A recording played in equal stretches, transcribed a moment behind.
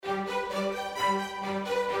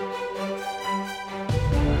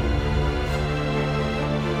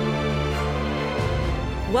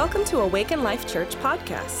Welcome to Awaken Life Church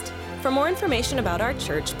podcast. For more information about our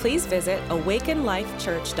church, please visit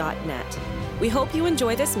awakenlifechurch.net. We hope you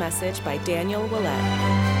enjoy this message by Daniel Willett.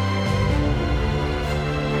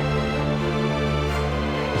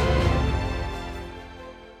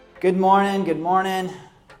 Good morning, good morning.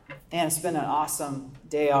 And it's been an awesome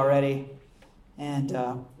day already. And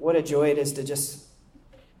what a joy it is to just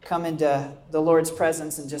come into the Lord's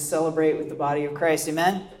presence and just celebrate with the body of Christ.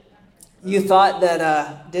 Amen? You thought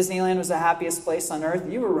that Disneyland was the happiest place on earth?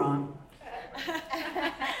 You were wrong.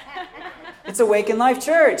 It's Awaken Life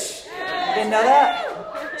Church. You didn't know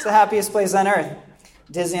that? It's the happiest place on earth.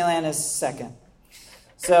 Disneyland is second.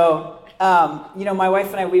 So, my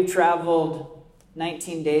wife and I, we've traveled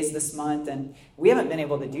 19 days this month, and we haven't been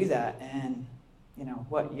able to do that in,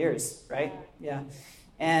 years, right? Yeah.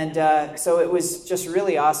 And so it was just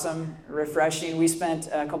really awesome, refreshing. We spent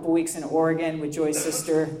a couple weeks in Oregon with Joy's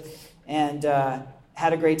sister and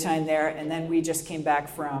had a great time there. And then we just came back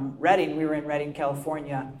from Redding. We were in Redding,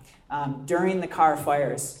 California during the car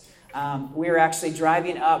fires. We were actually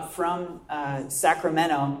driving up from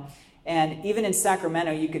Sacramento, and even in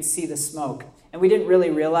Sacramento, you could see the smoke. And we didn't really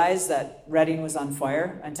realize that Redding was on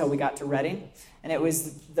fire until we got to Redding. And it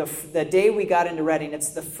was the day we got into Redding, it's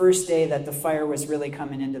the first day that the fire was really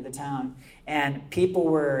coming into the town. And people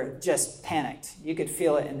were just panicked. You could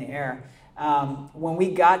feel it in the air. When we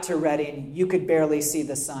got to Redding, you could barely see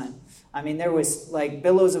the sun. I mean, there was like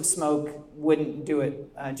billows of smoke wouldn't do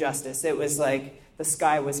it justice. It was like the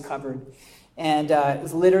sky was covered. And it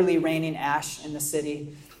was literally raining ash in the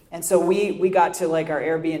city. And so we got to like our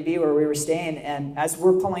Airbnb where we were staying, and as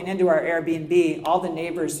we're pulling into our Airbnb, all the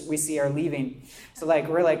neighbors we see are leaving. So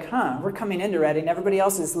we're coming into Redding. Everybody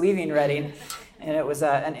else is leaving Redding. And it was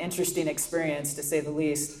an interesting experience, to say the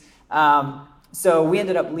least. So we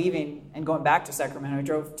ended up leaving and going back to Sacramento. We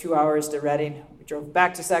drove 2 hours to Redding. We drove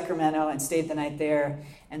back to Sacramento and stayed the night there,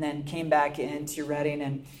 and then came back into Redding.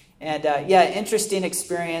 And interesting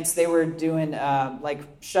experience. They were doing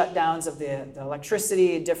shutdowns of the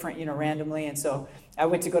electricity, different, randomly. And so I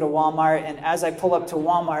went to go to Walmart, and as I pull up to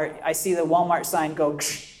Walmart, I see the Walmart sign go,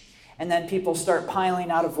 and then people start piling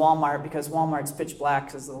out of Walmart because Walmart's pitch black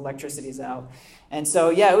because the electricity's out. And so,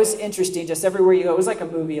 it was interesting. Just everywhere you go, it was like a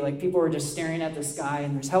movie. Like people were just staring at the sky,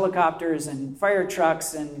 and there's helicopters and fire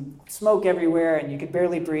trucks and smoke everywhere, and you could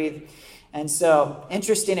barely breathe. And so,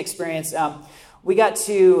 interesting experience. We got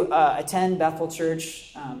to attend Bethel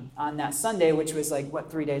Church on that Sunday, which was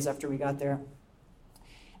 3 days after we got there.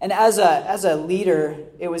 And as a leader,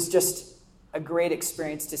 it was just a great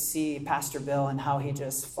experience to see Pastor Bill and how he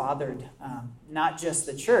just fathered not just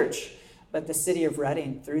the church, but the city of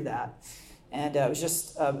Redding through that. And it was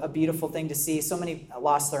just a beautiful thing to see. So many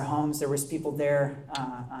lost their homes. There was people there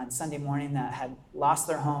on Sunday morning that had lost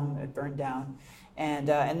their home, it burned down. And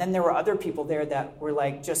then there were other people there that were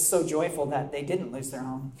just so joyful that they didn't lose their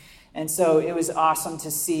home. And so it was awesome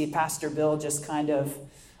to see Pastor Bill just kind of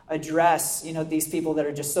address, these people that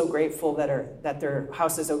are just so grateful that their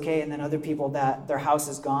house is okay, and then other people that their house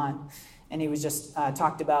is gone. And he was just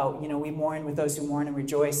talked about, we mourn with those who mourn and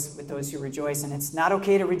rejoice with those who rejoice. And it's not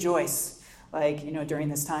okay to rejoice, during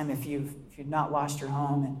this time if you've not lost your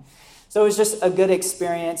home. And so it was just a good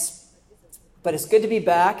experience. But it's good to be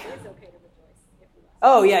back.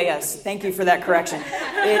 Oh, yes. Thank you for that correction.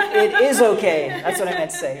 It is okay. That's what I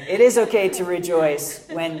meant to say. It is okay to rejoice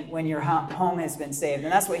when your home has been saved.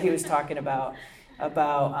 And that's what he was talking about, we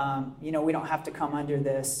don't have to come under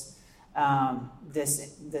this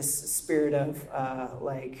spirit of,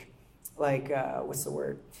 what's the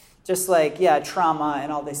word? Just trauma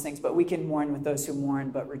and all these things. But we can mourn with those who mourn,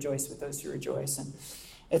 but rejoice with those who rejoice. And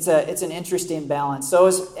it's an interesting balance. So it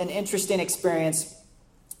was an interesting experience.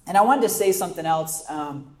 And I wanted to say something else.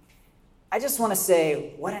 I just want to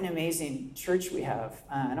say what an amazing church we have.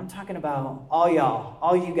 And I'm talking about all y'all,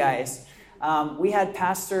 all you guys. We had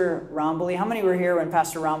Pastor Rombley. How many were here when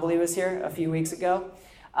Pastor Rombley was here a few weeks ago?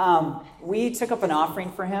 We took up an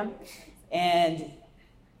offering for him. And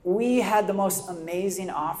we had the most amazing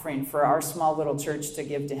offering for our small little church to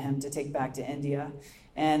give to him to take back to India.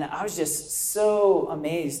 And I was just so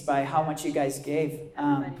amazed by how much you guys gave.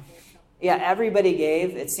 Everybody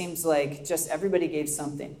gave. It seems like just everybody gave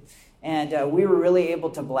something. And we were really able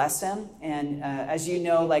to bless him. And as you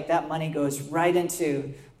know, that money goes right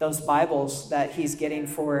into those Bibles that he's getting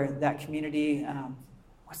for that community.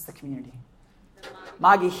 What's the community?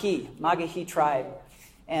 Magahi tribe.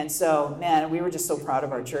 And so, man, we were just so proud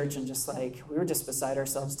of our church, and just we were just beside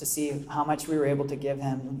ourselves to see how much we were able to give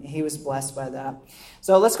him. He was blessed by that.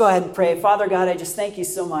 So let's go ahead and pray. Father God, I just thank you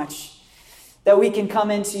so much that we can come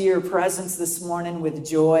into your presence this morning with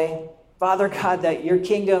joy. Father God, that your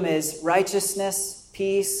kingdom is righteousness,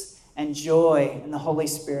 peace, and joy in the Holy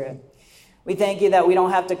Spirit. We thank you that we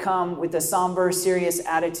don't have to come with a somber, serious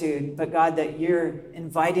attitude, but God, that you're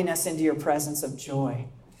inviting us into your presence of joy.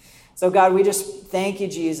 So God, we just thank you,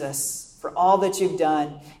 Jesus, for all that you've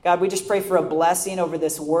done. God, we just pray for a blessing over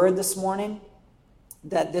this word this morning,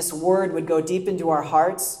 that this word would go deep into our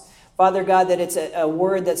hearts. Father God, that it's a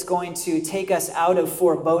word that's going to take us out of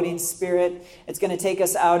foreboding spirit. It's going to take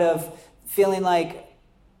us out of feeling like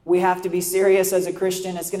we have to be serious as a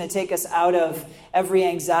Christian. It's going to take us out of every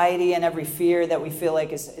anxiety and every fear that we feel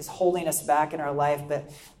like is holding us back in our life. But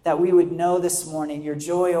that we would know this morning your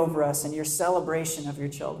joy over us and your celebration of your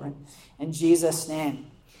children. In Jesus' name,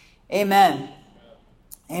 amen.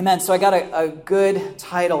 Amen. So I got a good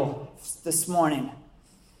title this morning.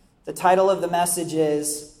 The title of the message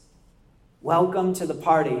is Welcome to the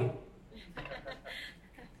Party.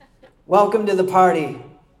 Welcome to the party.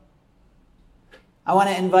 I want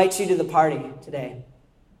to invite you to the party today.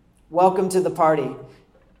 Welcome to the party.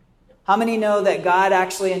 How many know that God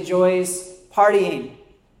actually enjoys partying?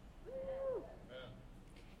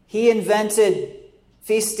 He invented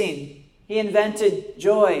feasting. He invented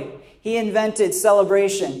joy. He invented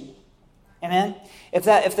celebration. Amen? If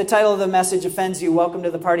the title of the message offends you, welcome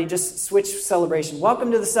to the party, just switch celebration.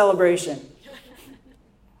 Welcome to the celebration.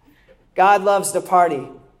 God loves to party.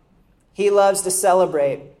 He loves to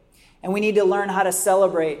celebrate. And we need to learn how to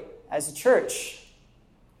celebrate as a church.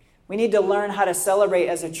 We need to learn how to celebrate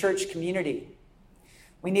as a church community.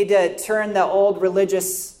 We need to turn the old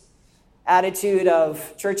religious attitude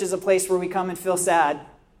of church is a place where we come and feel sad.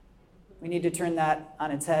 We need to turn that on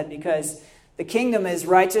its head, because the kingdom is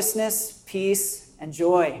righteousness, peace, and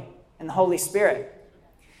joy in the Holy Spirit.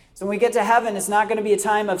 So when we get to heaven, it's not going to be a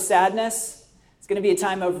time of sadness. It's going to be a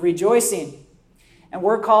time of rejoicing. And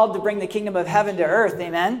we're called to bring the kingdom of heaven to earth.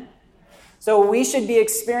 Amen? So we should be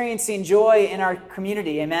experiencing joy in our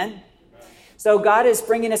community. Amen? So God is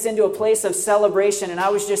bringing us into a place of celebration. And I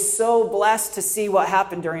was just so blessed to see what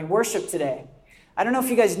happened during worship today. I don't know if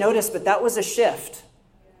you guys noticed, but that was a shift.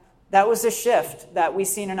 That was a shift that we've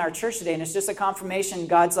seen in our church today. And it's just a confirmation.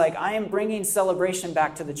 God's like, I am bringing celebration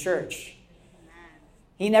back to the church.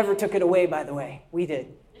 He never took it away, by the way. We did.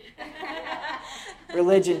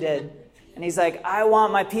 Religion did. And he's like, I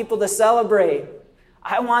want my people to celebrate.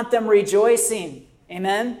 I want them rejoicing.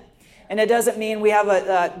 Amen? And it doesn't mean we have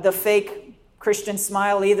the fake Christian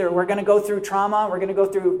smile either. We're going to go through trauma. We're going to go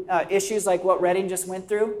through issues like what Redding just went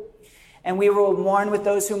through. And we will mourn with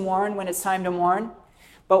those who mourn when it's time to mourn.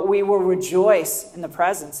 But we will rejoice in the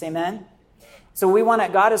presence. Amen? So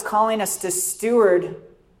God is calling us to steward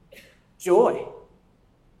joy.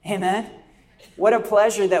 Amen? What a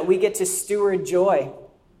pleasure that we get to steward joy.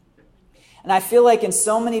 And I feel like in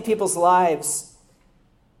so many people's lives,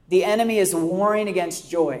 the enemy is warring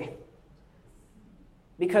against joy.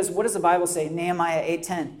 Because what does the Bible say? Nehemiah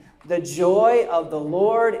 8:10. The joy of the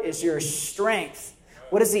Lord is your strength.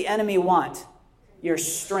 What does the enemy want? Your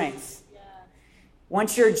strength.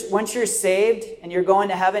 Once you're saved and you're going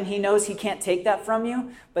to heaven, he knows he can't take that from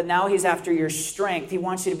you, but now he's after your strength. He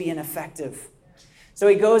wants you to be ineffective. So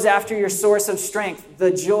he goes after your source of strength,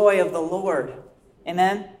 the joy of the Lord.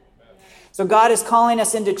 Amen? So God is calling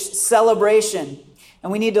us into celebration, and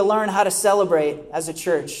we need to learn how to celebrate as a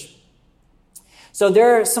church. So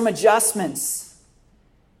there are some adjustments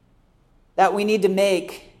that we need to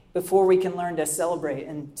make before we can learn to celebrate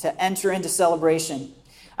and to enter into celebration.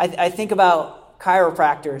 I think about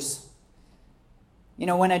chiropractors. You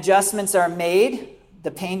know, when adjustments are made, the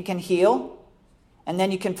pain can heal, and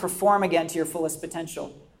then you can perform again to your fullest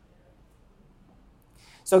potential.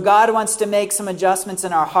 So God wants to make some adjustments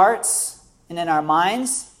in our hearts and in our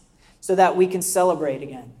minds so that we can celebrate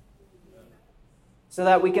again. So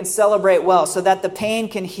that we can celebrate well, so that the pain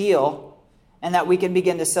can heal and that we can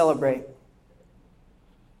begin to celebrate.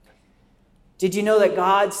 Did you know that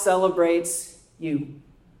God celebrates you?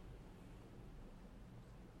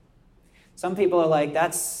 Some people are like,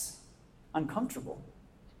 that's uncomfortable.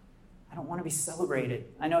 I don't want to be celebrated.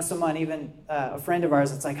 I know someone, even a friend of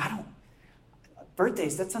ours, it's like,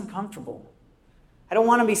 birthdays, that's uncomfortable. I don't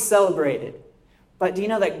want to be celebrated. But do you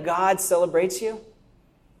know that God celebrates you?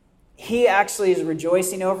 He actually is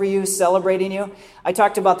rejoicing over you, celebrating you. I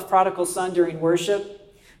talked about the prodigal son during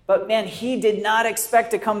worship. But man, he did not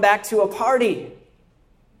expect to come back to a party.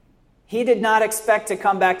 He did not expect to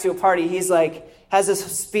come back to a party. He's like, has his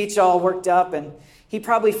speech all worked up, and he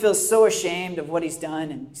probably feels so ashamed of what he's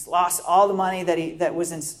done, and he's lost all the money that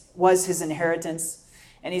was his inheritance.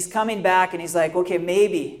 And he's coming back, and he's like, okay,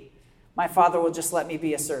 maybe my father will just let me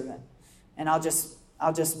be a servant, and I'll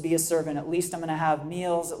I'll just be a servant. At least I'm going to have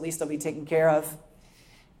meals. At least I'll be taken care of.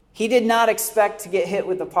 He did not expect to get hit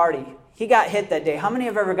with the party. He got hit that day. How many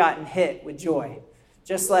have ever gotten hit with joy?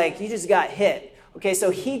 Just like you just got hit. Okay, so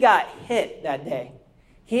he got hit that day.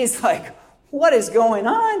 He's like, what is going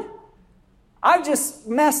on? I've just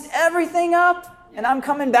messed everything up and I'm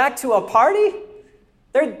coming back to a party?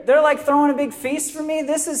 They're like throwing a big feast for me.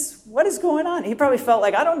 What is going on? He probably felt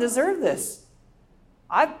like, I don't deserve this.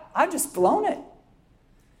 I've just blown it.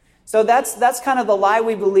 So that's kind of the lie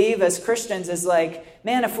we believe as Christians is like,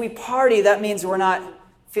 man, if we party, that means we're not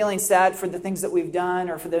feeling sad for the things that we've done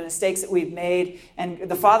or for the mistakes that we've made. And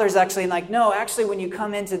the Father's actually like, no, actually when you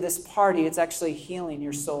come into this party, it's actually healing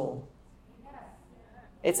your soul.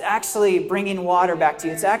 It's actually bringing water back to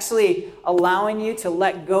you. It's actually allowing you to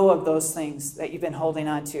let go of those things that you've been holding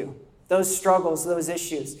on to, those struggles, those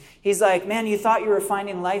issues. He's like, man, you thought you were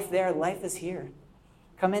finding life there. Life is here.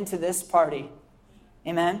 Come into this party.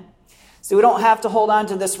 Amen? So we don't have to hold on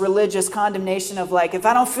to this religious condemnation of like, if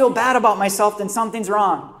I don't feel bad about myself, then something's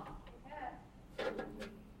wrong.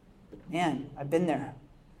 Man, I've been there.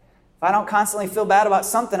 If I don't constantly feel bad about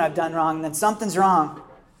something I've done wrong, then something's wrong.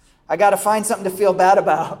 I got to find something to feel bad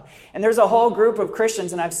about. And there's a whole group of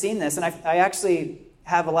Christians, and I've seen this, and I actually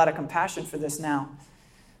have a lot of compassion for this now.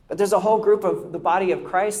 But there's a whole group of the body of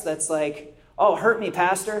Christ that's like, oh, hurt me,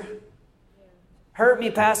 Pastor. Hurt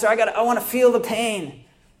me, Pastor. I want to feel the pain.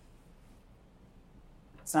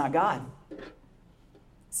 It's not God.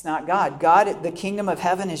 It's not God. God, the kingdom of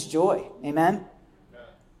heaven is joy. Amen?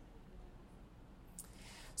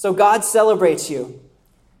 So God celebrates you.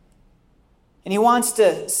 And he wants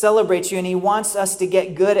to celebrate you, and he wants us to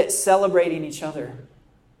get good at celebrating each other.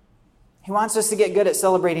 He wants us to get good at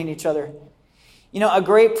celebrating each other. You know, a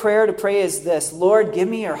great prayer to pray is this: Lord, give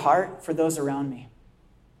me your heart for those around me.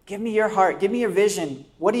 Give me your heart. Give me your vision.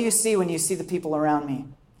 What do you see when you see the people around me?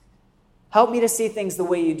 Help me to see things the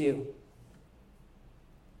way you do.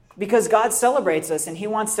 Because God celebrates us, and he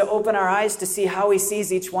wants to open our eyes to see how he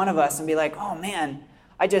sees each one of us and be like, oh man,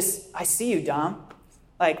 I see you, Dom.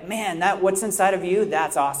 Like, man, what's inside of you,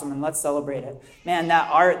 that's awesome, and let's celebrate it. Man, that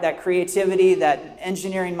art, that creativity, that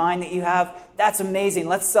engineering mind that you have, that's amazing.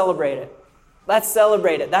 Let's celebrate it. Let's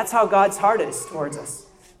celebrate it. That's how God's heart is towards us.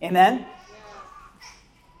 Amen?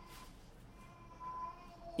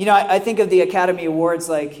 You know, I think of the Academy Awards,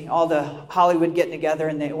 like all the Hollywood getting together,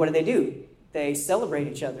 and what do? They celebrate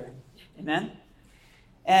each other. Amen?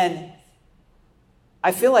 And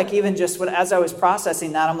I feel like even just as I was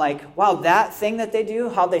processing that, I'm like, wow, that thing that they do,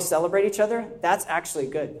 how they celebrate each other, that's actually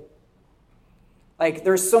good. Like,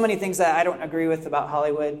 there's so many things that I don't agree with about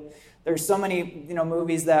Hollywood. There's so many,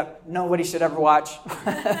 movies that nobody should ever watch.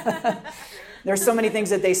 There's so many things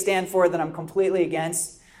that they stand for that I'm completely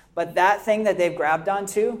against. But that thing that they've grabbed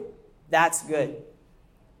onto, that's good.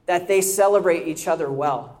 That they celebrate each other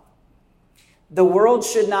well. The world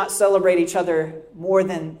should not celebrate each other more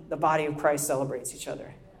than the body of Christ celebrates each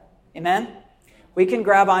other. Amen? We can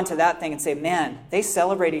grab onto that thing and say, man, they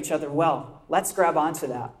celebrate each other well. Let's grab onto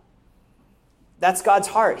that. That's God's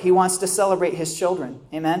heart. He wants to celebrate his children.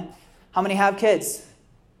 Amen? How many have kids?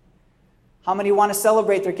 How many want to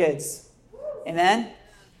celebrate their kids? Amen?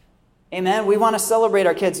 Amen? We want to celebrate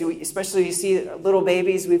our kids, especially you see little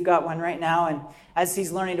babies. We've got one right now, and as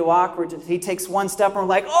he's learning to walk, he takes one step, and we're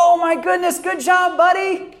like, oh my goodness, good job,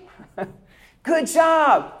 buddy. Good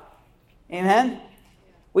job. Amen?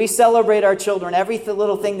 We celebrate our children. Every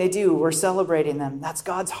little thing they do, we're celebrating them. That's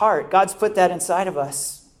God's heart. God's put that inside of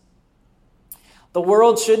us. The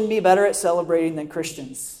world shouldn't be better at celebrating than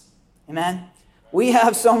Christians. Amen? We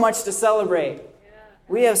have so much to celebrate.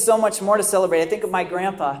 We have so much more to celebrate. I think of my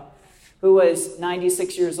grandpa, who was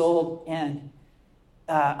 96 years old, and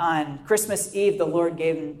on Christmas Eve, the Lord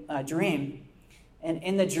gave him a dream. And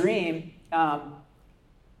in the dream,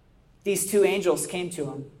 these two angels came to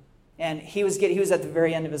him. And he was at the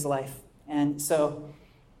very end of his life. And so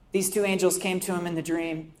these two angels came to him in the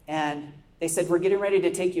dream, and they said, we're getting ready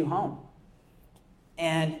to take you home.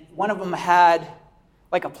 And one of them had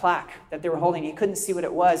like a plaque that they were holding. He couldn't see what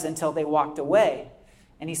it was until they walked away.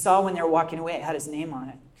 And he saw when they were walking away, it had his name on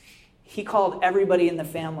it. He called everybody in the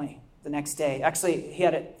family the next day. Actually, he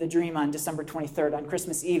had the dream on December 23rd. On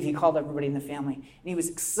Christmas Eve, he called everybody in the family. And he was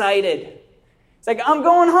excited. It's like, I'm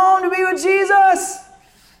going home to be with Jesus.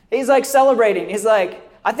 He's like celebrating. He's like,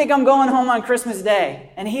 I think I'm going home on Christmas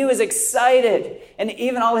Day. And he was excited. And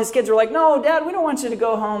even all his kids were like, no, Dad, we don't want you to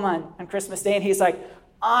go home on Christmas Day. And he's like,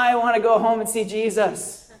 I want to go home and see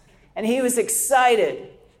Jesus. And he was excited.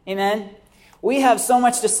 Amen. We have so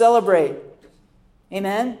much to celebrate.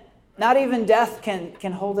 Amen. Not even death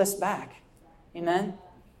can hold us back. Amen.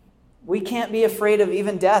 We can't be afraid of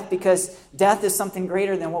even death because death is something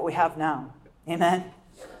greater than what we have now. Amen?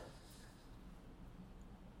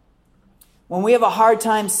 When we have a hard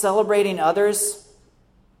time celebrating others,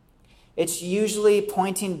 it's usually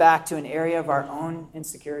pointing back to an area of our own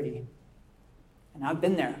insecurity. And I've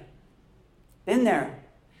been there. Been there.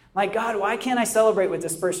 Like, God, why can't I celebrate with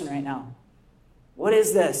this person right now? What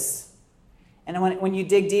is this? And when you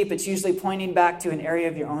dig deep, it's usually pointing back to an area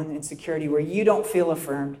of your own insecurity where you don't feel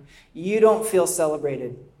affirmed. You don't feel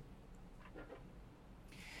celebrated.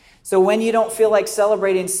 So when you don't feel like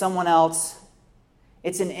celebrating someone else,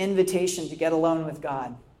 it's an invitation to get alone with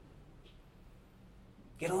God.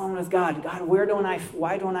 Get alone with God. God,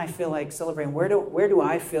 why don't I feel like celebrating? Where do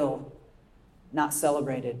I feel not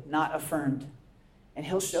celebrated, not affirmed? And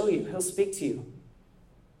he'll show you. He'll speak to you.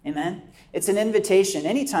 Amen? It's an invitation.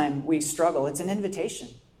 Anytime we struggle, it's an invitation.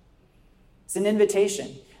 It's an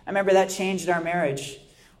invitation. I remember that changed our marriage.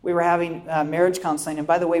 We were having marriage counseling. And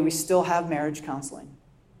by the way, we still have marriage counseling.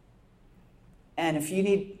 And if you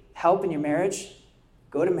need help in your marriage,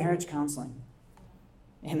 go to marriage counseling.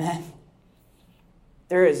 Amen?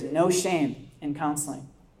 There is no shame in counseling.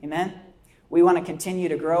 Amen? We want to continue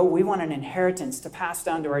to grow. We want an inheritance to pass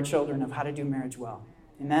down to our children of how to do marriage well.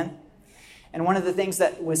 Amen? And one of the things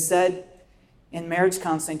that was said in marriage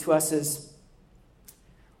counseling to us is,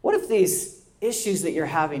 what if these issues that you're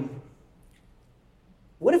having,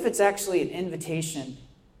 what if it's actually an invitation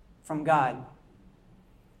from God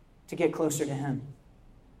to get closer to him?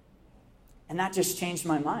 And that just changed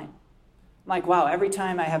my mind. I'm like, wow, every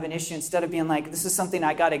time I have an issue, instead of being like, this is something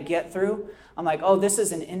I got to get through, I'm like, oh, this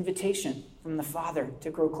is an invitation from the Father to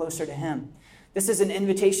grow closer to him. This is an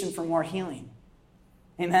invitation for more healing.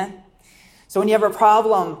 Amen? So when you have a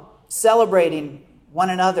problem celebrating one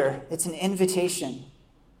another, it's an invitation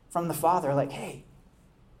from the Father. Like, hey,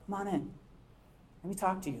 come on in. Let me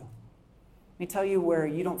talk to you. Let me tell you where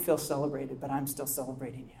you don't feel celebrated, but I'm still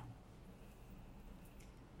celebrating you.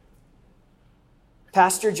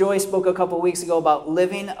 Pastor Joy spoke a couple weeks ago about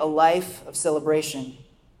living a life of celebration.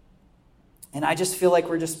 And I just feel like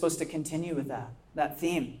we're just supposed to continue with that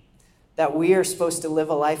theme, that we are supposed to live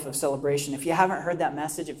a life of celebration. If you haven't heard that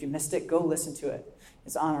message, if you missed it, go listen to it.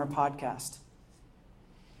 It's on our podcast.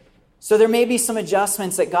 So there may be some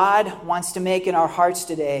adjustments that God wants to make in our hearts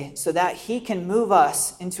today so that he can move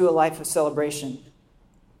us into a life of celebration.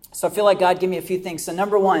 So I feel like God gave me a few things. So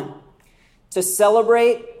number one, to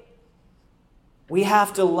celebrate, we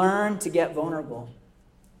have to learn to get vulnerable.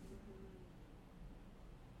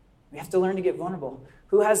 We have to learn to get vulnerable.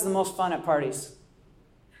 Who has the most fun at parties?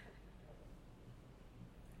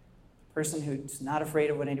 Person who's not afraid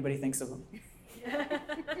of what anybody thinks of them.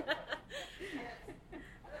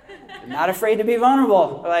 Not afraid to be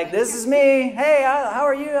vulnerable. Like, this is me. Hey, how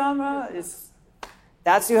are you?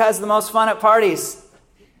 That's who has the most fun at parties.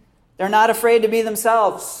 They're not afraid to be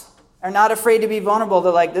themselves. They're not afraid to be vulnerable.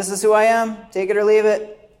 They're like, this is who I am. Take it or leave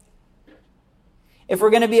it. If we're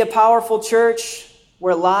going to be a powerful church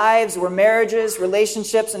where lives, where marriages,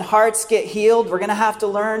 relationships, and hearts get healed, we're going to have to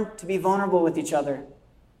learn to be vulnerable with each other.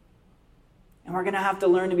 And we're going to have to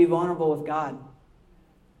learn to be vulnerable with God.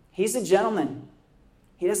 He's a gentleman.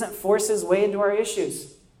 He doesn't force his way into our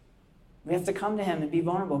issues. We have to come to him and be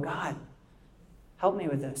vulnerable. God, help me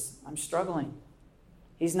with this. I'm struggling.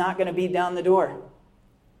 He's not going to beat down the door.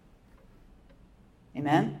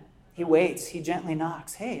 Amen? He waits. He gently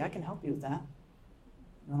knocks. Hey, I can help you with that.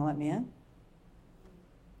 You want to let me in?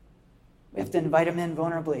 We have to invite him in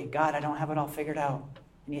vulnerably. God, I don't have it all figured out.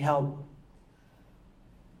 I need help.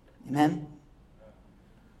 Amen?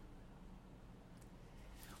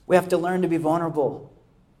 We have to learn to be vulnerable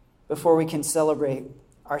before we can celebrate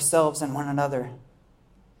ourselves and one another.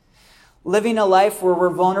 Living a life where we're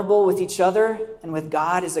vulnerable with each other and with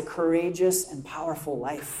God is a courageous and powerful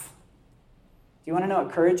life. Do you want to know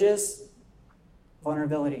what courage is?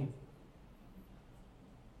 Vulnerability.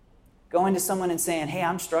 Going to someone and saying, hey,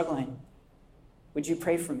 I'm struggling. Would you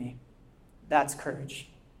pray for me? That's courage.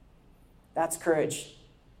 That's courage.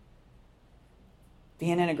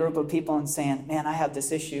 Being in a group of people and saying, man, I have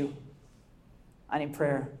this issue. I need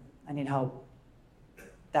prayer. I need help.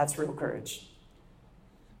 That's real courage.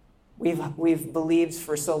 We've believed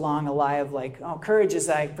for so long a lie of like, oh, courage is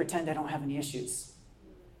I pretend I don't have any issues.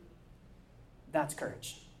 That's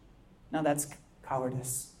courage. No, that's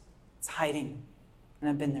cowardice. It's hiding. And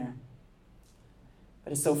I've been there.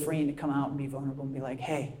 But it's so freeing to come out and be vulnerable and be like,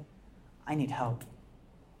 hey, I need help.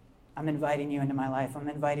 I'm inviting you into my life. I'm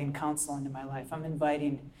inviting counsel into my life. I'm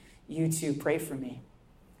inviting you to pray for me.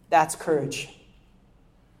 That's courage.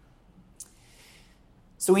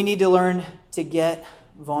 So we need to learn to get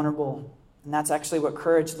vulnerable And that's actually what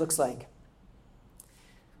courage looks like.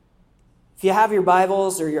 If you have your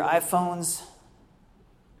Bibles or your iPhones,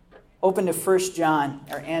 open to 1 John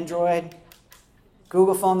or Android,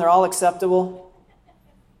 Google phone, they're all acceptable.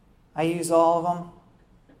 I use all of them,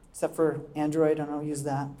 except for Android, I don't use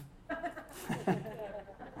that.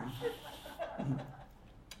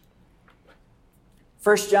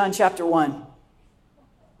 1 John chapter 1.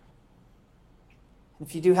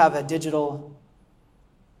 If you do have a digital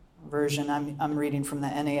version, I'm reading from the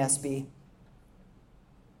NASB.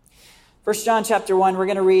 1 John chapter 1, we're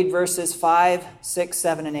going to read verses 5, 6,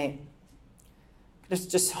 7, and 8.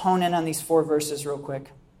 Just hone in on these 4 verses real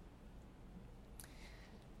quick.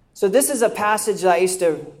 So this is a passage that I used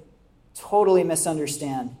to totally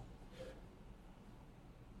misunderstand.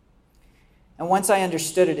 And once I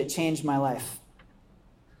understood it, it changed my life.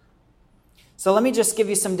 So let me just give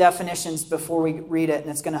you some definitions before we read it,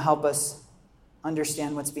 and it's going to help us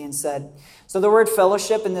understand what's being said. So the word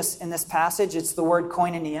fellowship in this passage, it's the word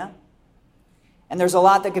koinonia. And there's a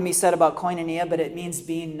lot that can be said about koinonia, but it means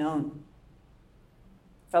being known.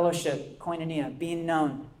 Fellowship, koinonia, being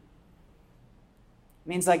known. It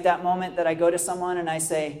means like that moment that I go to someone and I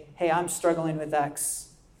say, hey, I'm struggling with X.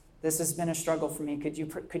 This has been a struggle for me. Could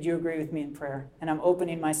you agree with me in prayer? And I'm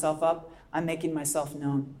opening myself up. I'm making myself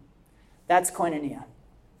known. That's koinonia,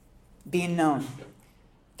 being known.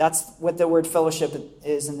 That's what the word fellowship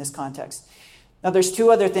is in this context. Now, there's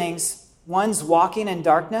 2 other things. One's walking in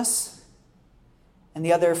darkness, and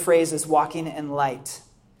the other phrase is walking in light.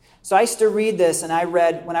 So I used to read this, and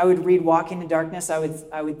when I would read walking in darkness, I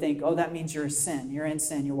would think, oh, that means you're in sin. You're in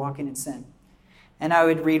sin. You're walking in sin. And I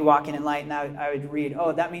would read walking in light, and I would read,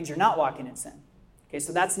 oh, that means you're not walking in sin. Okay,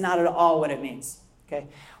 so that's not at all what it means. Okay,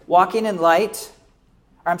 walking in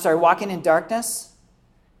darkness,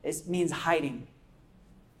 it means hiding.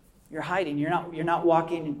 You're hiding. You're not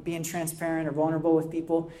walking and being transparent or vulnerable with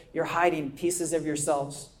people. You're hiding pieces of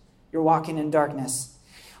yourselves. You're walking in darkness.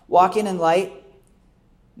 Walking in light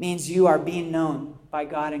means you are being known by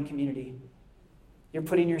God and community. You're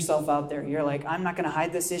putting yourself out there. You're like, I'm not going to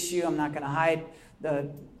hide this issue. I'm not going to hide the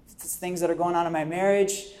things that are going on in my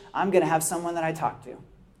marriage. I'm going to have someone that I talk to.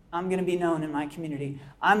 I'm going to be known in my community.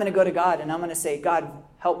 I'm going to go to God and I'm going to say, God,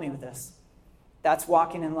 help me with this. That's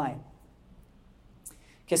walking in light.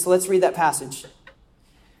 Okay, so let's read that passage.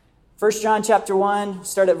 1 John chapter 1,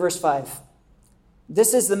 start at verse 5.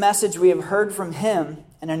 This is the message we have heard from him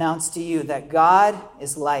and announced to you, that God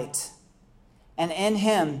is light, and in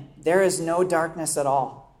him there is no darkness at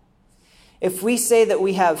all. If we say that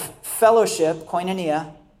we have fellowship,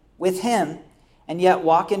 koinonia, with him, and yet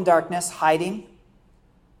walk in darkness, hiding,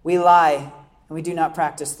 we lie, and we do not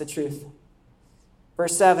practice the truth.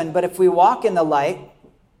 Verse 7, but if we walk in the light,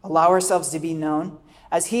 allow ourselves to be known,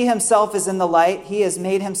 as he himself is in the light, he has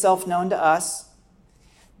made himself known to us.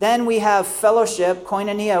 Then we have fellowship,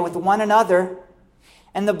 koinonia, with one another,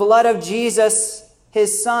 and the blood of Jesus,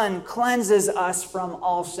 his son, cleanses us from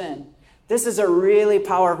all sin. This is a really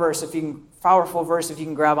powerful verse if you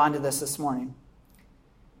can grab onto this morning.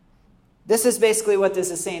 This is basically what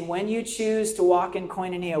this is saying. When you choose to walk in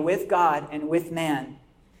koinonia with God and with man,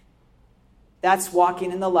 that's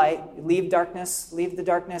walking in the light. Leave the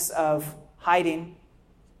darkness of hiding.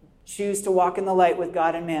 Choose to walk in the light with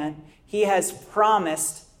God and man. He has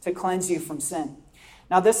promised to cleanse you from sin.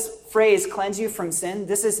 Now, this phrase, cleanse you from sin,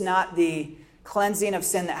 this is not the cleansing of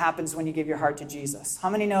sin that happens when you give your heart to Jesus. How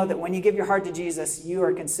many know that when you give your heart to Jesus, you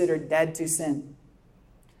are considered dead to sin?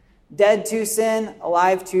 Dead to sin,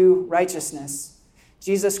 alive to righteousness.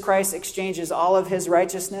 Jesus Christ exchanges all of his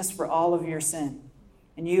righteousness for all of your sin.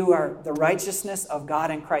 And you are the righteousness of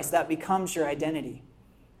God in Christ. That becomes your identity.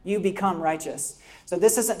 You become righteous. So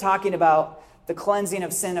this isn't talking about the cleansing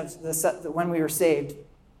of sin of when we were saved.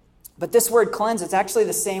 But this word cleanse, it's actually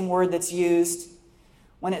the same word that's used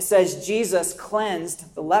when it says Jesus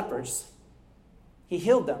cleansed the lepers. He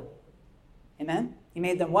healed them. Amen? He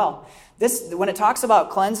made them well. When it talks about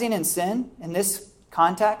cleansing and sin in this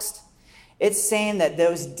context, it's saying that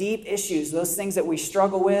those deep issues, those things that we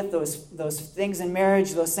struggle with, those things in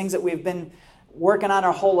marriage, those things that we've been working on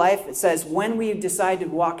our whole life, it says when we decide to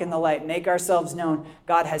walk in the light, make ourselves known,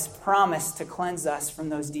 God has promised to cleanse us from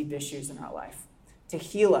those deep issues in our life, to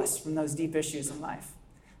heal us from those deep issues in life.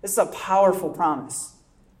 This is a powerful promise.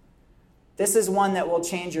 This is one that will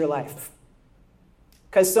change your life.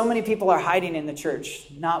 Because so many people are hiding in the church,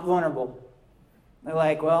 not vulnerable. They're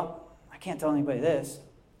like, well, I can't tell anybody this.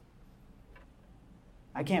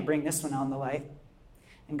 I can't bring this one out in the light.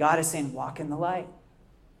 And God is saying, walk in the light.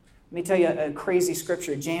 Let me tell you a crazy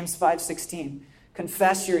scripture, James 5:16.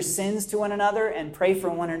 Confess your sins to one another and pray for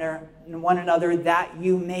one another that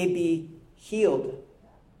you may be healed.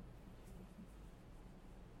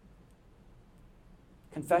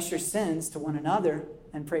 Confess your sins to one another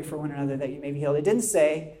and pray for one another that you may be healed. It didn't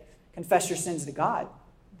say confess your sins to God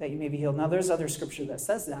that you may be healed. Now, there's other scripture that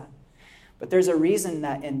says that. But there's a reason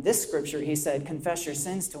that in this scripture he said, confess your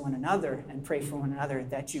sins to one another and pray for one another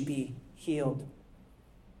that you be healed.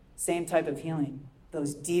 Same type of healing.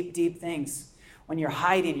 Those deep, deep things. When you're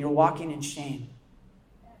hiding, you're walking in shame.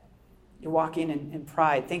 You're walking in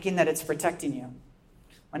pride, thinking that it's protecting you.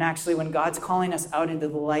 When actually, when God's calling us out into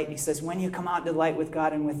the light, he says, when you come out into the light with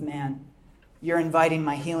God and with man, you're inviting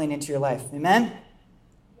my healing into your life. Amen?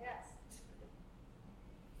 Yes.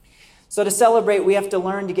 So to celebrate, we have to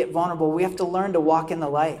learn to get vulnerable. We have to learn to walk in the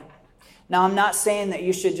light. Now, I'm not saying that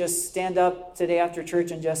you should just stand up today after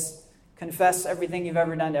church and just confess everything you've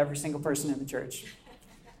ever done to every single person in the church.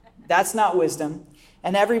 That's not wisdom.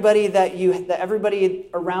 And everybody everybody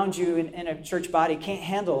around you in a church body can't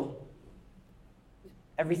handle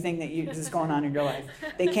everything that is going on in your life.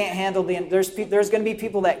 They can't handle there's going to be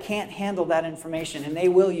people that can't handle that information, and they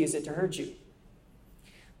will use it to hurt you.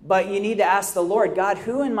 But you need to ask the Lord, God,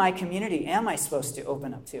 who in my community am I supposed to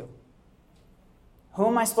open up to? Who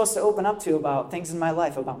am I supposed to open up to about things in my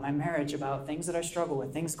life, about my marriage, about things that I struggle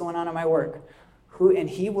with, things going on in my work? And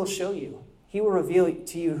he will show you. He will reveal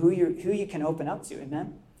to you who you can open up to.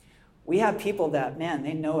 Amen? We have people that, man,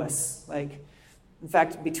 they know us. Like, in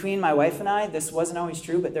fact, between my wife and I, this wasn't always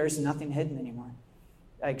true, but there's nothing hidden anymore.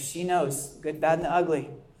 Like, she knows good, bad, and the ugly.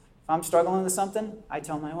 If I'm struggling with something, I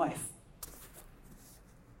tell my wife.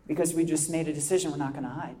 Because we just made a decision, we're not going to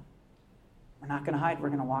hide. We're not going to hide, we're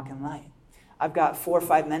going to walk in light. I've got 4 or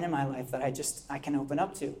 5 men in my life that I can open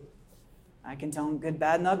up to. I can tell them good,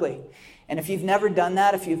 bad, and ugly. And if you've never done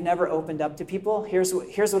that, if you've never opened up to people, here's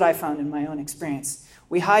what I found in my own experience.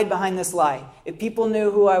 We hide behind this lie. If people knew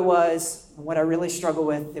who I was and what I really struggle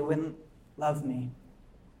with, they wouldn't love me.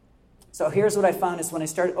 So here's what I found is when I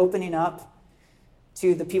started opening up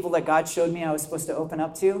to the people that God showed me I was supposed to open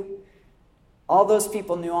up to, all those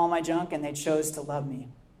people knew all my junk and they chose to love me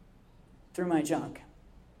through my junk.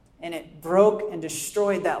 And it broke and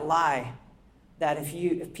destroyed that lie that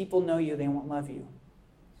if people know you, they won't love you.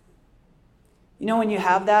 You know, when you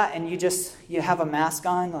have that and you have a mask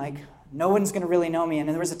on, like, no one's going to really know me. And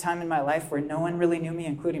there was a time in my life where no one really knew me,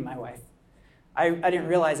 including my wife. I didn't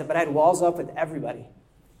realize it, but I had walls up with everybody.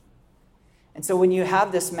 And so when you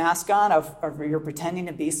have this mask on of you're pretending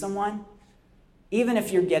to be someone, even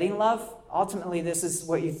if you're getting love, ultimately this is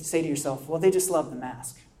what you say to yourself, well, they just love the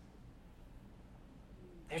mask.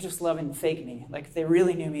 They're just loving fake me. Like, if they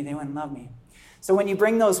really knew me, they wouldn't love me. So when you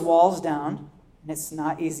bring those walls down, and it's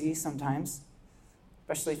not easy sometimes,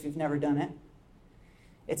 especially if you've never done it,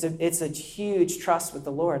 it's a huge trust with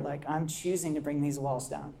the Lord. Like, I'm choosing to bring these walls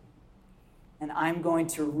down. And I'm going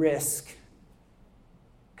to risk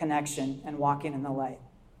connection and walking in the light.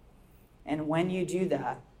 And when you do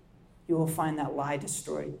that, you will find that lie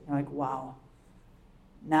destroyed. You're like, wow,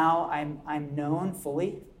 now I'm known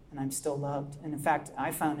fully and I'm still loved. And in fact,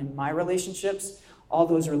 I found in my relationships, all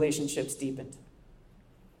those relationships deepened.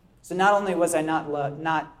 So not only was I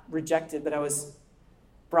not rejected, but I was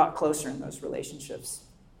brought closer in those relationships.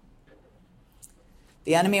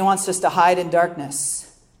 The enemy wants us to hide in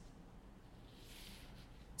darkness.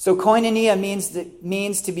 So koinonia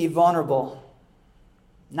means to be vulnerable,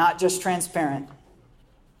 not just transparent.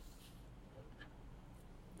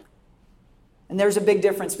 And there's a big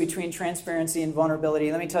difference between transparency and vulnerability.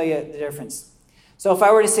 Let me tell you the difference. So if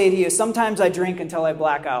I were to say to you, sometimes I drink until I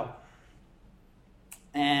black out,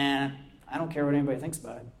 and I don't care what anybody thinks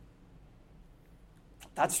about it.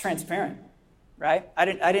 That's transparent, right? I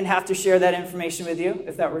didn't have to share that information with you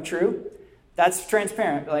if that were true. That's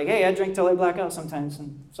transparent. Like, hey, I drink till I black out sometimes,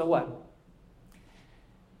 and so what?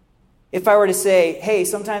 If I were to say, hey,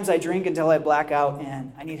 sometimes I drink until I black out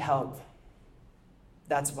and I need help,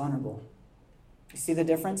 that's vulnerable. You see the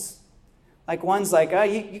difference? Like, one's like, oh,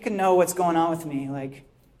 you can know what's going on with me. Like,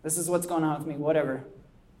 this is what's going on with me, whatever.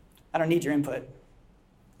 I don't need your input.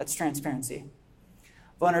 That's transparency.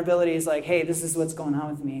 Vulnerability is like, hey, this is what's going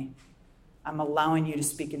on with me. I'm allowing you to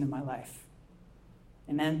speak into my life.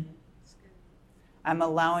 Amen? I'm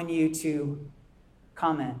allowing you to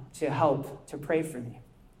comment, to help, to pray for me.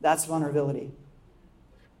 That's vulnerability.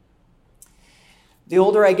 The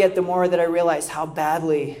older I get, the more that I realize how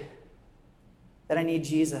badly that I need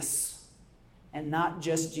Jesus. And not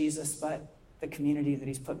just Jesus, but the community that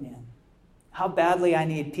he's put me in. How badly I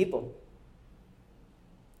need people.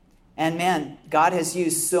 And man, God has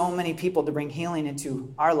used so many people to bring healing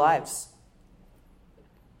into our lives.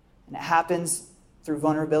 And it happens through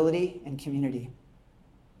vulnerability and community.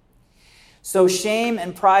 So shame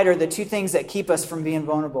and pride are the two things that keep us from being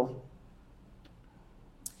vulnerable.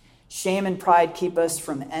 Shame and pride keep us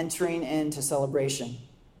from entering into celebration.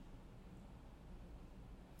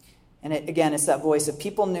 And it's that voice. If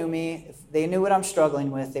people knew me, if they knew what I'm struggling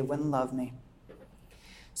with, they wouldn't love me.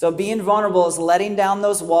 So being vulnerable is letting down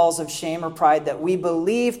those walls of shame or pride that we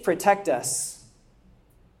believe protect us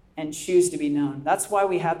and choose to be known. That's why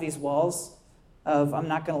we have these walls of I'm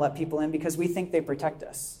not going to let people in, because we think they protect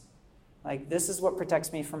us. Like, this is what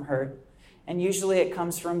protects me from hurt. And usually it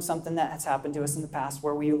comes from something that has happened to us in the past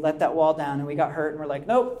where we let that wall down and we got hurt and we're like,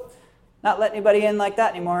 nope, not letting anybody in like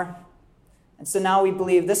that anymore. And so now we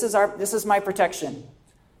believe this is my protection.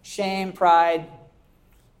 Shame, pride,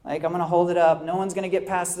 like I'm going to hold it up. No one's going to get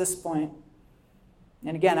past this point.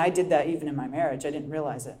 And again, I did that even in my marriage. I didn't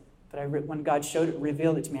realize it. But when God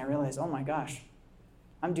revealed it to me, I realized, oh my gosh,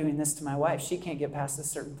 I'm doing this to my wife. She can't get past this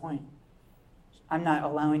certain point. I'm not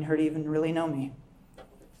allowing her to even really know me.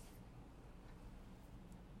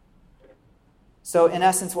 So in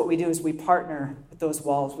essence, what we do is we partner with those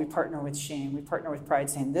walls. We partner with shame. We partner with pride,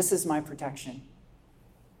 saying, this is my protection.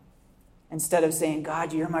 Instead of saying,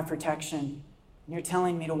 God, you're my protection. And you're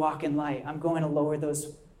telling me to walk in light. I'm going to lower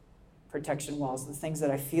those protection walls, the things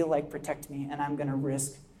that I feel like protect me, and I'm going to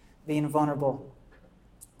risk being vulnerable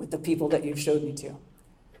with the people that you've showed me to.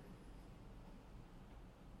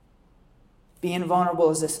 Being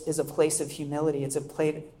vulnerable is a place of humility. It's a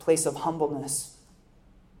place of humbleness.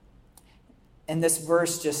 And this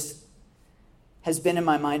verse just has been in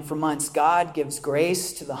my mind for months. God gives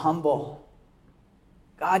grace to the humble.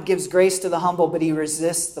 God gives grace to the humble, but he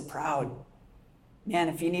resists the proud. Man,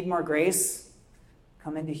 if you need more grace,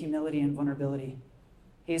 come into humility and vulnerability.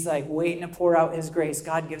 He's like waiting to pour out his grace.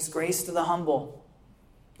 God gives grace to the humble,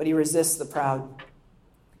 but he resists the proud.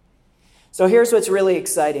 So here's what's really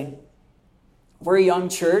exciting. We're a young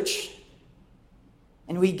church,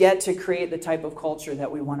 and we get to create the type of culture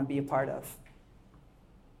that we want to be a part of.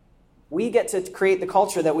 We get to create the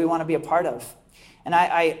culture that we want to be a part of. And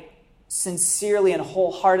I sincerely and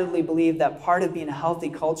wholeheartedly believe that part of being a healthy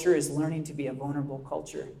culture is learning to be a vulnerable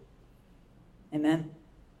culture. Amen?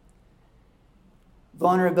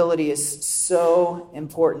 Vulnerability is so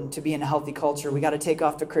important to be in a healthy culture. We got to take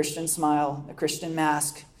off the Christian smile, the Christian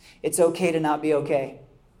mask. It's okay to not be okay.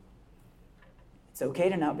 It's okay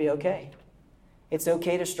to not be okay. It's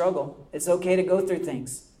okay to struggle. It's okay to go through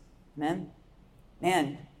things. Amen?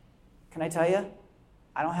 Man, can I tell you?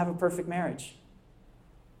 I don't have a perfect marriage.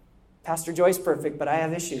 Pastor Joy's perfect, but I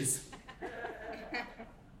have issues.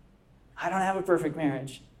 I don't have a perfect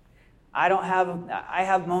marriage. I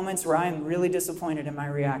have moments where I'm really disappointed in my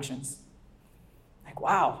reactions. Like,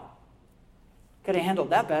 wow, could have handled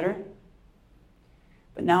that better.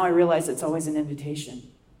 But now I realize it's always an invitation.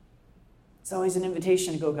 It's always an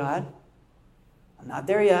invitation to go, God, I'm not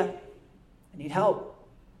there yet. I need help.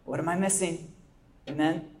 What am I missing?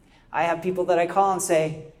 Amen. I have people that I call and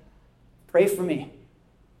say, pray for me.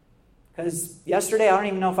 Because yesterday, I don't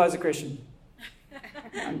even know if I was a Christian.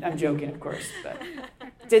 I'm joking, of course, but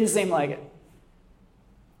it didn't seem like it.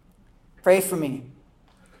 Pray for me.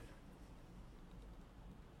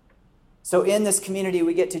 So in this community,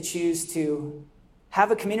 we get to choose to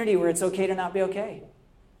have a community where it's okay to not be okay.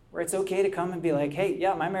 Where it's okay to come and be like, hey,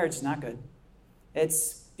 yeah, my marriage is not good.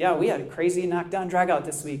 We had a crazy knockdown drag out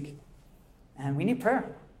this week. And we need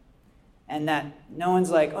prayer. And that no one's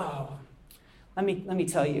like, oh, let me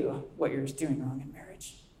tell you what you're doing wrong in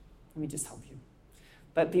marriage. Let me just help you.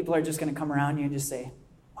 But people are just going to come around you and just say,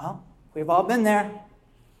 well, we've all been there.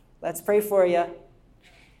 Let's pray for you.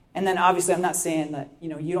 And then obviously I'm not saying that,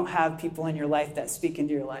 you don't have people in your life that speak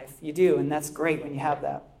into your life. You do, and that's great when you have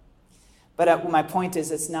that. But my point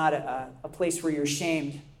is, it's not a place where you're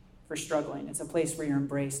shamed for struggling. It's a place where you're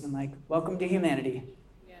embraced and like, welcome to humanity.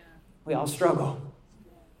 Yeah. We all struggle.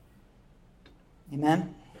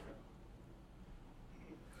 Amen?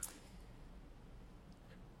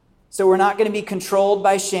 So we're not going to be controlled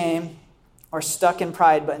by shame or stuck in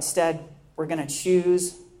pride, but instead we're going to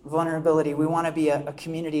choose vulnerability. We want to be a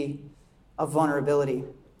community of vulnerability.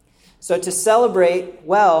 So to celebrate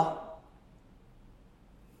well,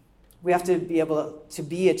 we have to be able to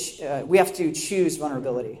we have to choose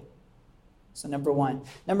vulnerability. So number one.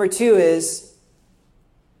 Number two is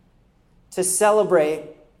to celebrate,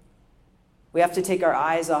 we have to take our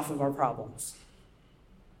eyes off of our problems.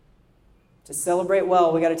 To celebrate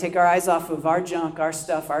well, we got to take our eyes off of our junk, our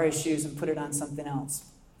stuff, our issues, and put it on something else.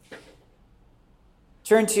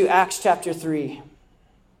 Turn to Acts chapter 3.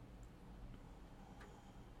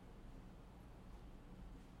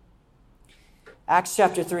 Acts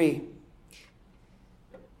chapter 3.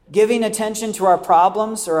 Giving attention to our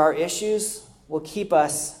problems or our issues will keep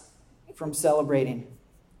us from celebrating.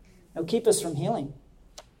 It'll keep us from healing.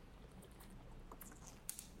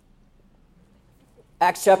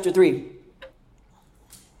 Acts chapter 3.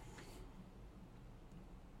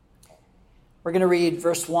 We're going to read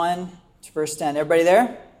verse 1 to verse 10. Everybody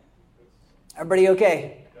there? Everybody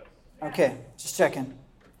okay? Okay, just checking.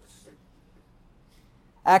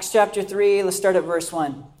 Acts chapter 3, let's start at verse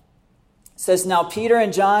 1. It says, "Now Peter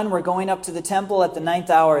and John were going up to the temple at the 9th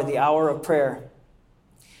hour, the hour of prayer.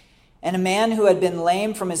 And a man who had been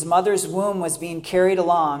lame from his mother's womb was being carried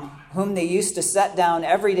along, whom they used to set down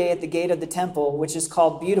every day at the gate of the temple, which is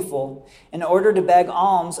called Beautiful, in order to beg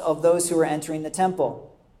alms of those who were entering the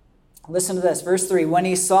temple." Listen to this, verse 3. "When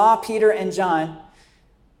he saw Peter and John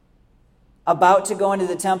about to go into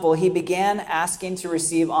the temple, he began asking to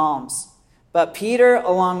receive alms. But Peter,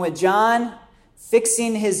 along with John,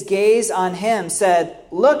 fixing his gaze on him, said,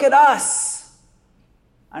 'Look at us.'"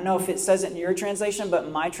 I don't know if it says it in your translation, but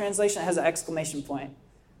in my translation it has an exclamation point.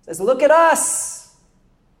 It says, "Look at us.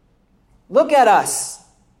 Look at us."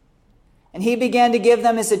 And he began to give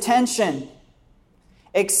them his attention,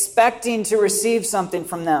 expecting to receive something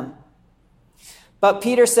from them. But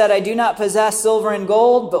Peter said, "I do not possess silver and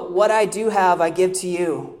gold, but what I do have I give to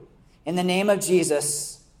you. In the name of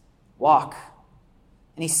Jesus, walk."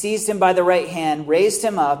 And he seized him by the right hand, raised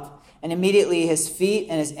him up, and immediately his feet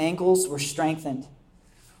and his ankles were strengthened.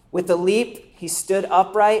 With a leap, he stood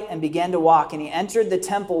upright and began to walk, and he entered the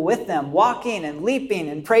temple with them, walking and leaping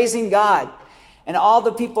and praising God. And all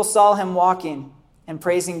the people saw him walking and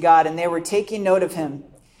praising God, and they were taking note of him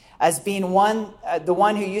as being the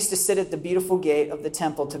one who used to sit at the beautiful gate of the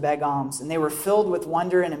temple to beg alms. And they were filled with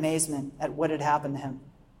wonder and amazement at what had happened to him.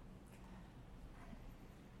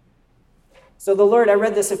 So the Lord, I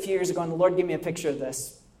read this a few years ago, and the Lord gave me a picture of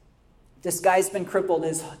this. This guy's been crippled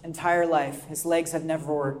his entire life. His legs have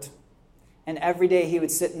never worked. And every day he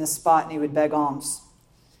would sit in this spot and he would beg alms.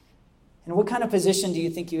 And what kind of position do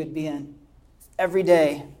you think you would be in? Every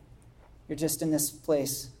day you're just in this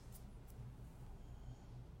place.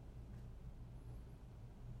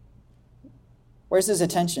 Where's his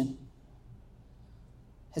attention?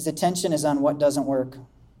 His attention is on what doesn't work.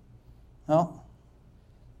 Well,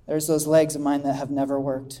 there's those legs of mine that have never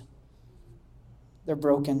worked. They're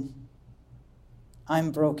broken.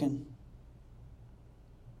 I'm broken.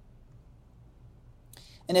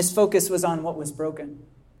 And his focus was on what was broken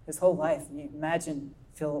his whole life. And you imagine,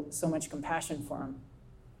 feel so much compassion for him.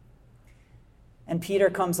 And Peter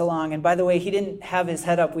comes along. And by the way, he didn't have his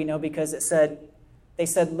head up, we know, because they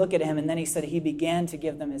said, "Look at him." And then he said he began to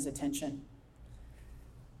give them his attention.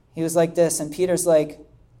 He was like this. And Peter's like,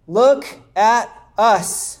 "Look at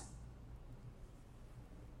us."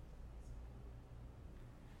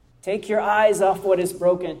 Take your eyes off what is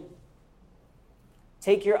broken.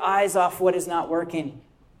 Take your eyes off what is not working.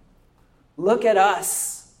 Look at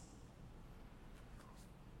us.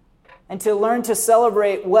 And to learn to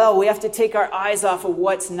celebrate well, we have to take our eyes off of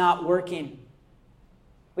what's not working.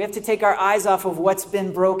 We have to take our eyes off of what's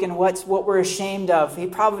been broken, what we're ashamed of. He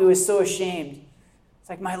probably was so ashamed. It's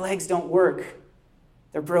like, my legs don't work.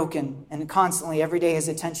 They're broken. And constantly, every day, his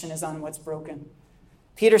attention is on what's broken.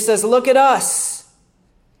 Peter says, "Look at us."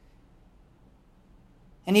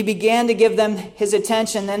 And he began to give them his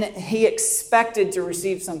attention. Then he expected to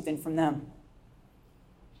receive something from them.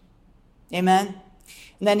 Amen?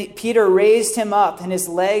 And then Peter raised him up, and his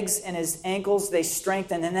legs and his ankles, they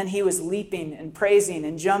strengthened. And then he was leaping and praising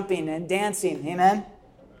and jumping and dancing. Amen?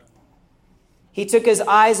 He took his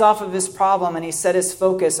eyes off of his problem, and he set his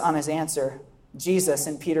focus on his answer, Jesus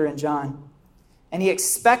and Peter and John. And he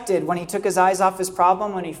expected, when he took his eyes off his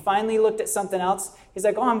problem, when he finally looked at something else, he's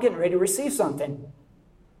like, "Oh, I'm getting ready to receive something."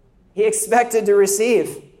 He expected to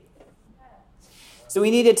receive. So we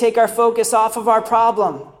need to take our focus off of our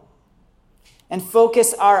problem and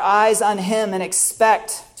focus our eyes on him and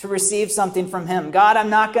expect to receive something from him. God, I'm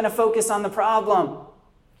not going to focus on the problem.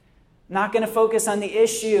 I'm not going to focus on the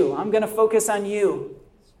issue. I'm going to focus on you.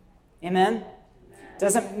 Amen?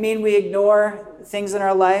 Doesn't mean we ignore things in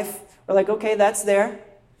our life. We're like, okay, that's there.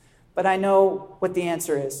 But I know what the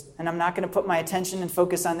answer is. And I'm not going to put my attention and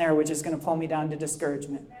focus on there, which is going to pull me down to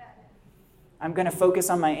discouragement. I'm going to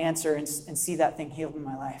focus on my answer and see that thing healed in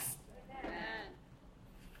my life.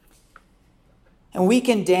 And we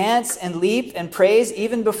can dance and leap and praise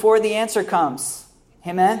even before the answer comes.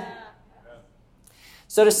 Amen?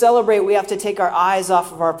 So to celebrate, we have to take our eyes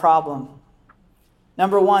off of our problem.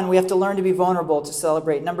 Number one, we have to learn to be vulnerable to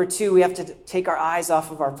celebrate. Number two, we have to take our eyes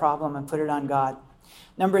off of our problem and put it on God.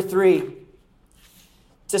 Number three,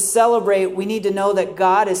 to celebrate, we need to know that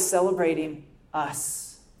God is celebrating us.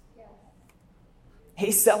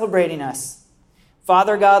 He's celebrating us.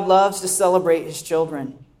 Father God loves to celebrate his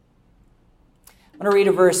children. I'm going to read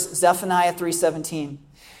a verse, Zephaniah 3:17. It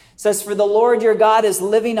says, "For the Lord your God is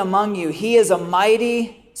living among you. He is a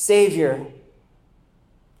mighty Savior.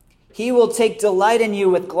 He will take delight in you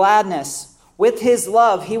with gladness. With his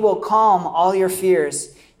love, he will calm all your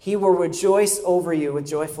fears. He will rejoice over you with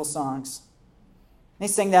joyful songs." Let me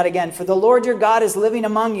sing that again. "For the Lord your God is living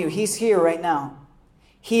among you." He's here right now.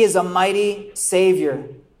 "He is a mighty Savior.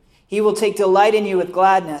 He will take delight in you with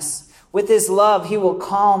gladness. With his love, he will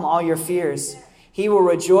calm all your fears. He will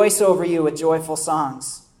rejoice over you with joyful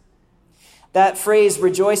songs." That phrase,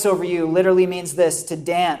 rejoice over you, literally means this: to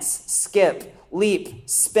dance, skip, leap,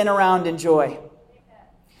 spin around in joy.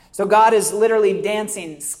 So God is literally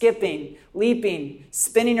dancing, skipping, leaping,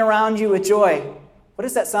 spinning around you with joy. What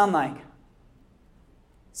does that sound like?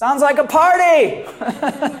 Sounds like a party.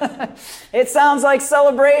 It sounds like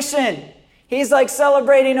celebration. He's like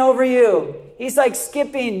celebrating over you. He's like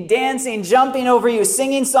skipping, dancing, jumping over you,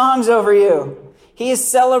 singing songs over you. He is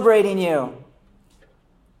celebrating you.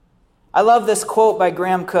 I love this quote by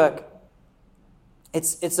Graham Cook.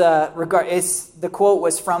 The quote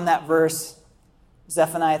was from that verse,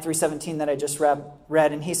 Zephaniah 3:17, that I just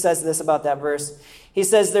read, and he says this about that verse. He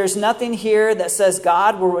says, "There's nothing here that says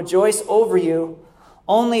God will rejoice over you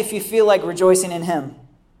only if you feel like rejoicing in him.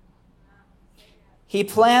 He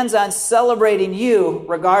plans on celebrating you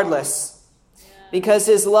regardless, because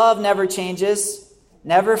his love never changes,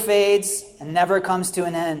 never fades, and never comes to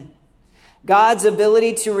an end. God's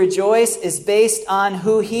ability to rejoice is based on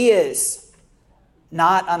who he is,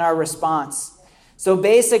 not on our response. So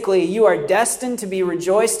basically, you are destined to be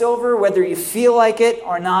rejoiced over whether you feel like it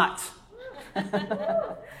or not."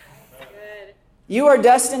 You are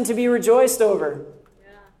destined to be rejoiced over.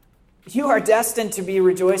 You are destined to be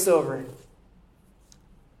rejoiced over.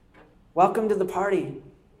 Welcome to the party.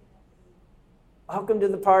 Welcome to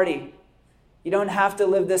the party. You don't have to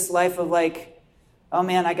live this life of like, oh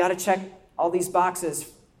man, I got to check all these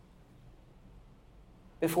boxes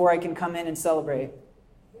before I can come in and celebrate.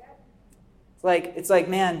 It's like,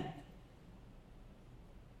 man,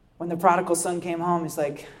 when the prodigal son came home, he's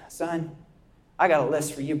like, "Son, I got a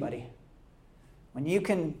list for you, buddy. When you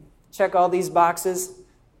can check all these boxes,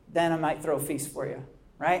 then I might throw a feast for you."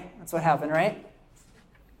 Right? That's what happened, right?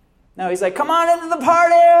 No, he's like, "Come on into the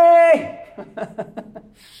party."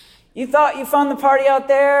 You thought you found the party out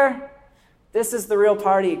there? This is the real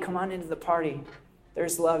party. Come on into the party.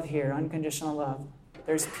 There's love here, unconditional love.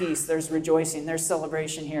 There's peace, there's rejoicing, there's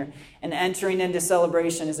celebration here. And entering into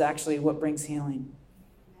celebration is actually what brings healing.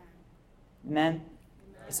 Amen?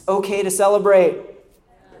 It's okay to celebrate.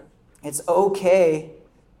 It's okay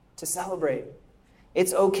to celebrate.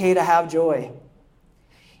 It's okay to have joy.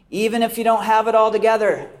 Even if you don't have it all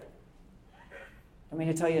together. Want me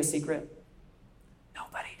to tell you a secret?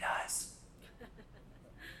 Nobody does.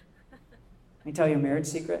 Let me tell you a marriage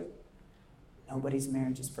secret. Nobody's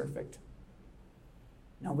marriage is perfect.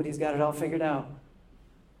 Nobody's got it all figured out.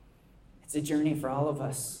 It's a journey for all of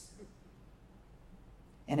us.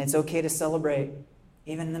 And it's okay to celebrate,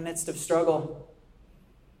 even in the midst of struggle.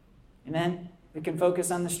 Amen? We can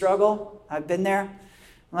focus on the struggle. I've been there.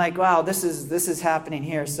 I'm like, wow, this is happening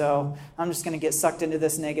here, so I'm just going to get sucked into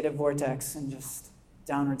this negative vortex and just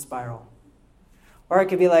downward spiral. Or I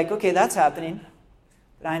could be like, okay, that's happening,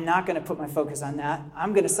 but I'm not going to put my focus on that.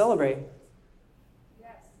 I'm going to celebrate.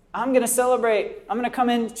 I'm going to celebrate. I'm going to come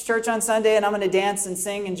in church on Sunday and I'm going to dance and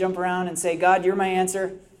sing and jump around and say, God, you're my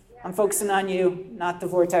answer. I'm focusing on you, not the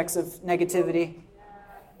vortex of negativity.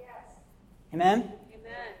 Amen?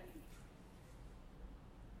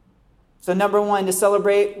 So number one, to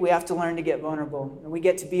celebrate, we have to learn to get vulnerable. And we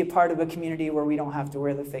get to be a part of a community where we don't have to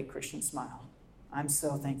wear the fake Christian smile. I'm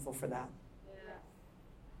so thankful for that.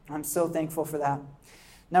 I'm so thankful for that.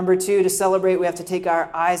 Number two, to celebrate, we have to take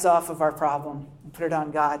our eyes off of our problem and put it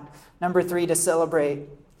on God. Number three, to celebrate,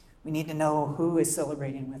 we need to know who is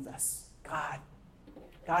celebrating with us. God.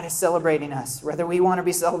 God is celebrating us, whether we want to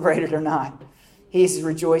be celebrated or not. He's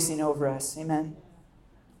rejoicing over us. Amen.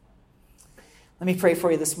 Let me pray for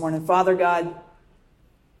you this morning. Father God,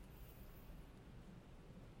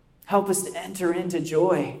 help us to enter into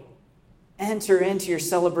joy. Enter into your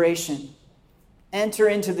celebration. Enter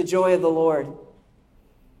into the joy of the Lord.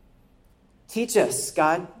 Teach us,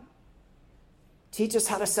 God. Teach us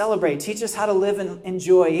how to celebrate. Teach us how to live in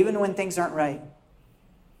joy, even when things aren't right.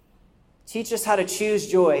 Teach us how to choose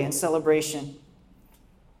joy and celebration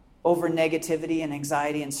over negativity and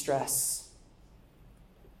anxiety and stress.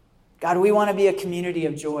 God, we want to be a community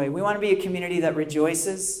of joy. We want to be a community that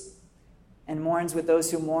rejoices and mourns with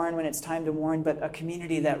those who mourn when it's time to mourn, but a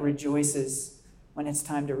community that rejoices when it's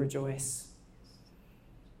time to rejoice.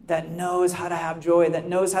 That knows how to have joy, that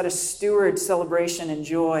knows how to steward celebration and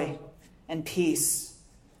joy and peace.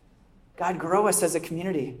 God, grow us as a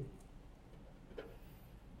community.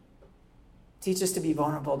 Teach us to be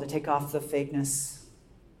vulnerable, to take off the fakeness.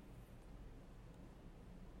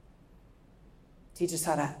 Teach us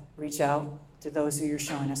how to reach out to those who you're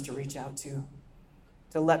showing us to reach out to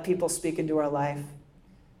let people speak into our life.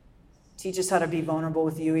 Teach us how to be vulnerable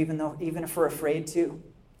with you, even if we're afraid to.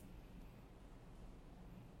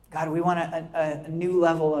 God, we want a new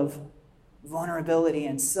level of vulnerability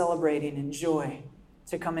and celebrating and joy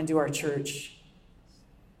to come into our church.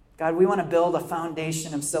 God, we want to build a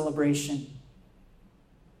foundation of celebration.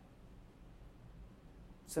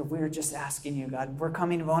 So we're just asking you, God, we're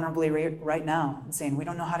coming vulnerably right now and saying we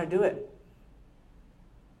don't know how to do it.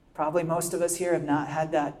 Probably most of us here have not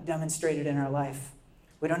had that demonstrated in our life.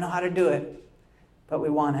 We don't know how to do it, but we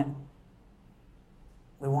want it.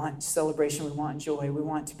 We want celebration. We want joy. We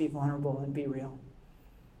want to be vulnerable and be real.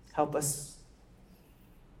 Help us.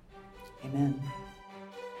 Amen.